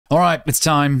Alright, it's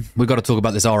time. We've got to talk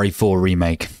about this RE4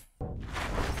 remake.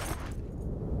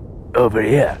 Over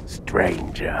here,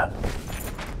 stranger.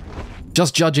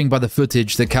 Just judging by the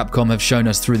footage that Capcom have shown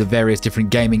us through the various different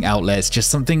gaming outlets, just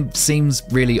something seems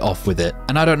really off with it.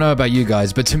 And I don't know about you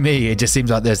guys, but to me, it just seems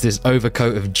like there's this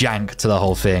overcoat of jank to the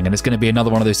whole thing, and it's going to be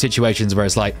another one of those situations where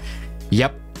it's like,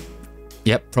 yep,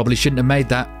 probably shouldn't have made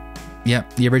that.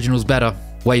 Yep, the original's better,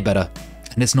 way better,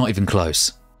 and it's not even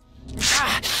close.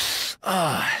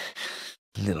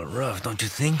 A little rough, don't you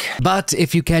think? But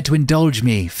if you care to indulge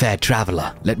me, fair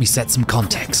traveler, let me set some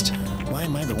context. Why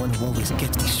am I the one who always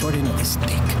gets the short end of the stick?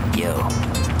 Yo,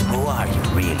 who are you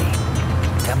really?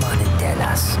 Come on and tell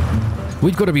us.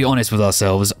 We've got to be honest with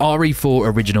ourselves,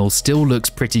 RE4 Original still looks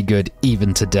pretty good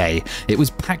even today. It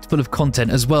was packed full of content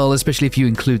as well, especially if you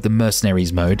include the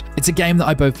Mercenaries mode. It's a game that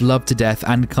I both love to death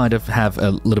and kind of have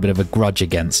a little bit of a grudge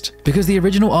against. Because the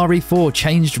original RE4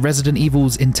 changed Resident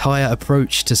Evil's entire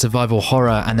approach to survival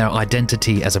horror and their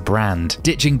identity as a brand,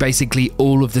 ditching basically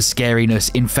all of the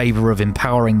scariness in favor of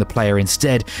empowering the player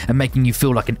instead and making you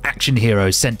feel like an action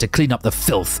hero sent to clean up the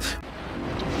filth.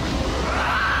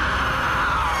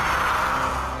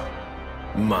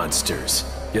 Monsters.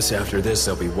 Guess after this,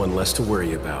 there'll be one less to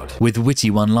worry about. With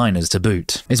witty one-liners to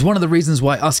boot. It's one of the reasons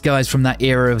why us guys from that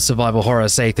era of survival horror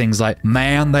say things like,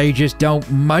 man, they just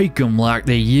don't make them like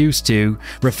they used to,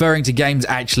 referring to games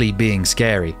actually being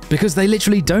scary. Because they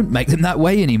literally don't make them that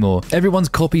way anymore. Everyone's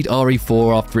copied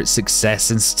RE4 after its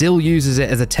success and still uses it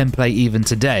as a template even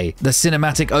today. The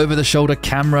cinematic over-the-shoulder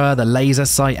camera, the laser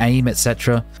sight aim,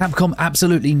 etc. Capcom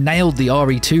absolutely nailed the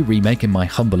RE2 remake in my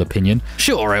humble opinion.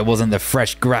 Sure, it wasn't the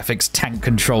fresh graphics tank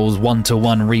controls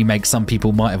one-to-one remake some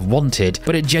people might have wanted,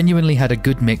 but it genuinely had a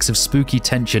good mix of spooky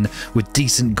tension with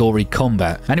decent gory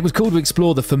combat, and it was cool to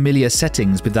explore the familiar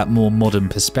settings with that more modern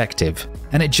perspective.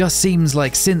 And it just seems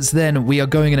like since then we are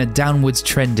going in a downwards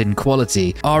trend in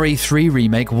quality. RE3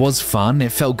 Remake was fun,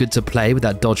 it felt good to play with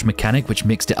that dodge mechanic which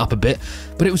mixed it up a bit,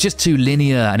 but it was just too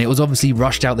linear and it was obviously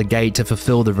rushed out the gate to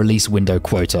fulfill the release window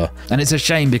quota. And it's a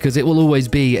shame because it will always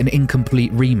be an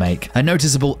incomplete remake. A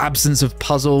noticeable absence of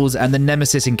puzzles and the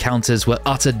nemesis encounters were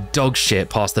utter dog shit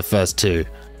past the first two.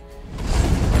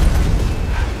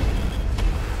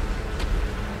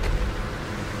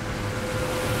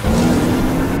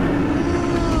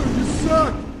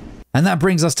 And that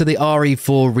brings us to the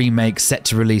RE4 remake set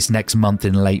to release next month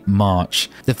in late March.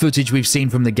 The footage we've seen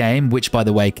from the game, which by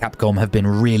the way Capcom have been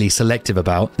really selective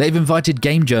about, they've invited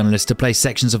game journalists to play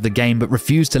sections of the game but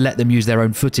refused to let them use their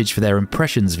own footage for their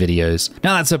impressions videos.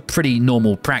 Now that's a pretty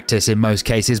normal practice in most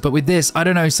cases, but with this, I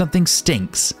don't know, something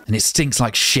stinks. And it stinks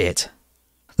like shit.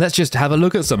 Let's just have a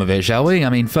look at some of it, shall we? I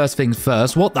mean, first things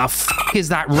first, what the f*** is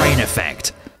that rain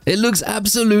effect? It looks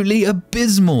absolutely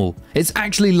abysmal. It's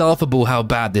actually laughable how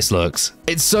bad this looks.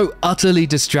 It's so utterly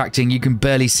distracting you can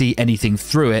barely see anything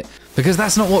through it, because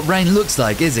that's not what rain looks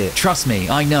like, is it? Trust me,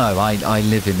 I know, I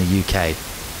live in the UK.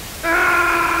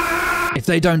 If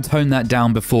they don't tone that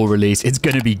down before release, it's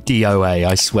gonna be DOA,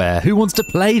 I swear. Who wants to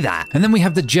play that? And then we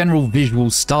have the general visual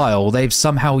style. They've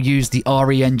somehow used the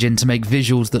RE engine to make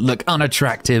visuals that look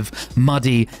unattractive,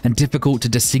 muddy, and difficult to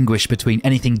distinguish between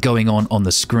anything going on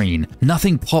the screen.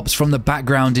 Nothing pops from the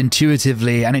background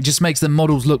intuitively, and it just makes the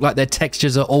models look like their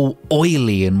textures are all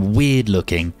oily and weird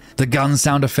looking. The gun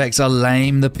sound effects are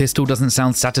lame, the pistol doesn't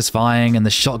sound satisfying, and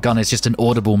the shotgun is just an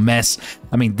audible mess.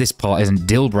 I mean, this part isn't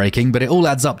deal-breaking, but it all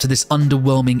adds up to this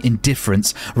underwhelming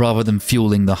indifference rather than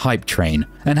fueling the hype train.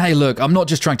 And hey look, I'm not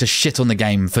just trying to shit on the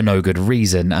game for no good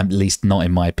reason, at least not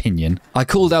in my opinion. I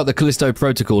called out the Callisto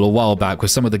Protocol a while back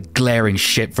with some of the glaring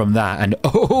shit from that, and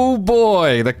oh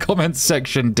boy, the comments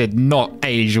section did not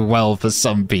age well for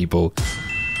some people.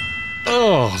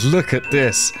 Oh, look at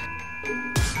this.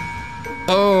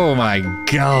 Oh my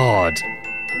god.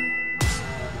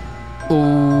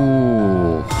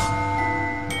 Ooh.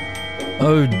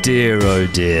 Oh dear, oh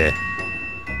dear.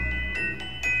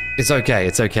 It's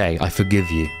okay, I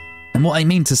forgive you. And what I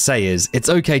mean to say is, it's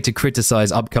okay to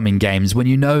criticize upcoming games when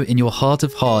you know in your heart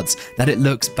of hearts that it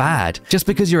looks bad. Just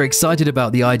because you're excited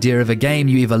about the idea of a game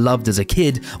you either loved as a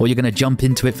kid or you're gonna jump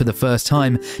into it for the first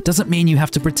time, doesn't mean you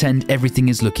have to pretend everything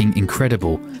is looking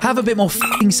incredible. Have a bit more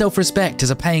f***ing self-respect as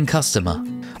a paying customer.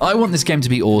 I want this game to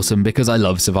be awesome because I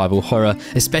love survival horror,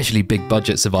 especially big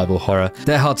budget survival horror.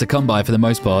 They're hard to come by for the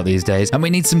most part these days, and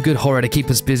we need some good horror to keep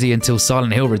us busy until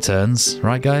Silent Hill returns,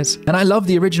 right guys? And I love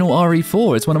the original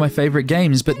RE4, it's one of my favorite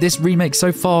games, but this remake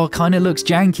so far kinda looks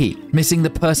janky, missing the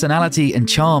personality and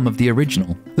charm of the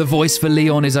original. The voice for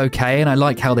Leon is okay, and I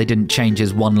like how they didn't change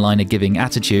his one-liner giving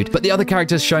attitude, but the other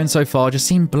characters shown so far just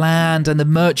seem bland, and the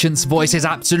merchant's voice is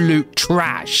absolute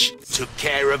trash. Took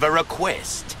care of a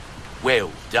request.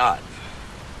 Well done.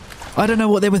 I don't know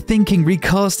what they were thinking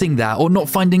recasting that or not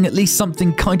finding at least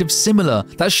something kind of similar.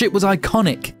 That shit was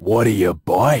iconic. What are you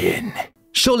buying?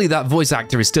 Surely that voice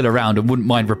actor is still around and wouldn't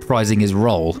mind reprising his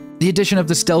role. The addition of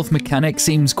the stealth mechanic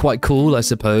seems quite cool, I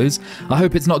suppose. I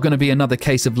hope it's not going to be another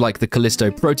case of like the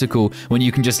Callisto Protocol, when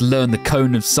you can just learn the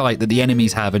cone of sight that the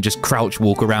enemies have and just crouch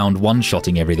walk around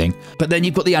one-shotting everything. But then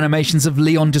you've got the animations of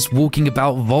Leon just walking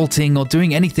about, vaulting, or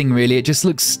doing anything really. It just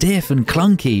looks stiff and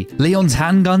clunky. Leon's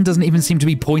handgun doesn't even seem to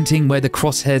be pointing where the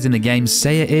crosshairs in the game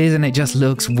say it is, and it just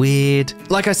looks weird.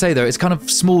 Like I say though, it's kind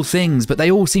of small things, but they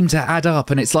all seem to add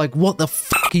up, and it's like, what the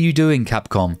fuck are you doing,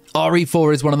 Capcom?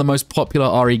 RE4 is one of the most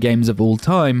popular RE games of all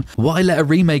time. Why let a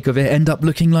remake of it end up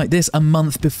looking like this a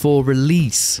month before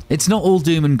release? It's not all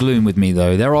doom and gloom with me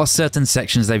though. There are certain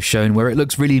sections they've shown where it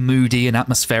looks really moody and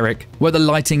atmospheric, where the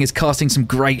lighting is casting some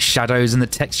great shadows and the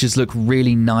textures look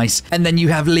really nice, and then you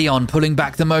have Leon pulling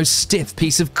back the most stiff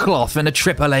piece of cloth in a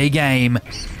AAA game.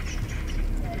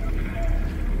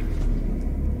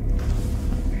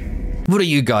 What do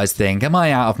you guys think? Am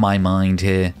I out of my mind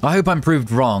here? I hope I'm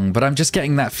proved wrong, but I'm just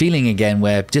getting that feeling again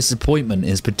where disappointment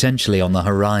is potentially on the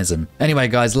horizon. Anyway,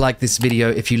 guys, like this video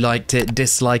if you liked it,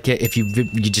 dislike it if you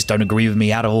just don't agree with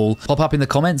me at all. Pop up in the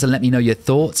comments and let me know your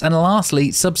thoughts. And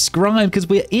lastly, subscribe, because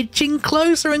we're itching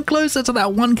closer and closer to that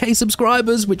 1K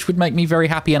subscribers, which would make me very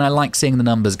happy, and I like seeing the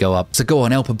numbers go up. So go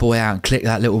on, help a boy out and click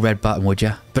that little red button, would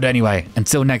ya? But anyway,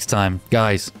 until next time,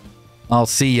 guys, I'll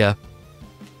see ya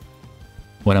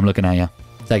when I'm looking at you.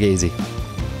 Take it easy.